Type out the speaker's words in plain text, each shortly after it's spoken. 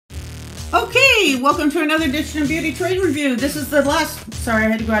Okay, welcome to another edition of Beauty Trade Review. This is the last, sorry I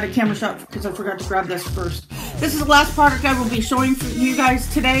had to go out of camera shot because I forgot to grab this first. This is the last product I will be showing for you guys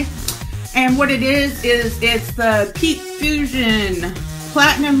today. And what it is it's the Peak Fusion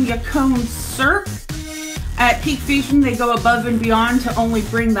Platinum YACON Syrup. At Peak Fusion, they go above and beyond to only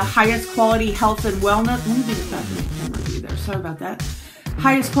bring the highest quality health and wellness. Let me get back in the camera view there, sorry about that.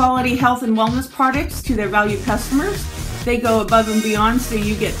 Highest quality health and wellness products to their valued customers. They go above and beyond so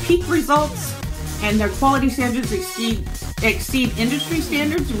you get peak results, and their quality standards exceed industry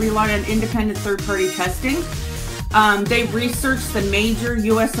standards and rely on independent third-party testing. They've researched the major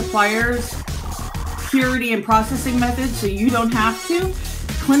U.S. suppliers' purity and processing methods so you don't have to.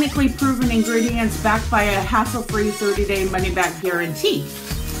 Clinically proven ingredients backed by a hassle-free 30-day money-back guarantee.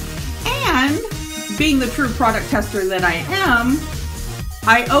 And being the true product tester that I am,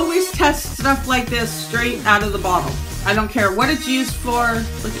 I always test stuff like this straight out of the bottle. I don't care what it's used for.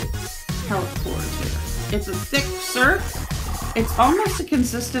 Look at how it pours here. It's a thick syrup. It's almost the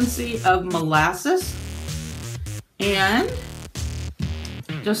consistency of molasses. And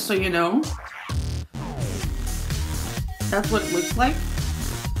just so you know, that's what it looks like.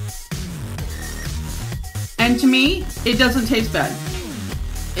 And to me, it doesn't taste bad.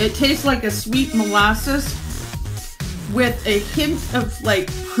 It tastes like a sweet molasses with a hint of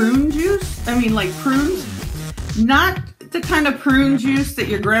like prune juice. I mean like prunes. Not the kind of prune juice that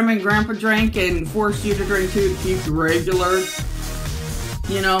your grandma and grandpa drank and forced you to drink to keep you regular,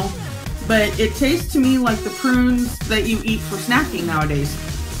 you know. But it tastes to me like the prunes that you eat for snacking nowadays.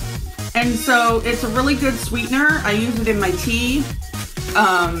 And so it's a really good sweetener. I use it in my tea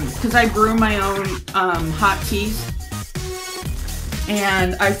because I brew my own hot teas.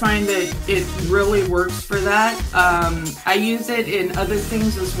 And I find that it really works for that. I use it in other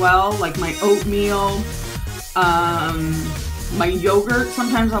things as well, like my oatmeal, my yogurt.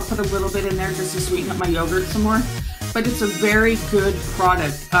 Sometimes I'll put a little bit in there just to sweeten up my yogurt some more. But it's a very good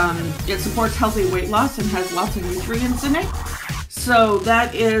product. It supports healthy weight loss and has lots of nutrients in it. So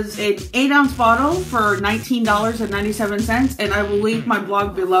that is an 8-ounce bottle for $19.97, and I will link my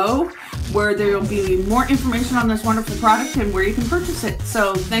blog below where there will be more information on this wonderful product and where you can purchase it.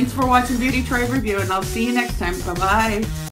 So thanks for watching Beauty Trade Review, and I'll see you next time. Bye-bye.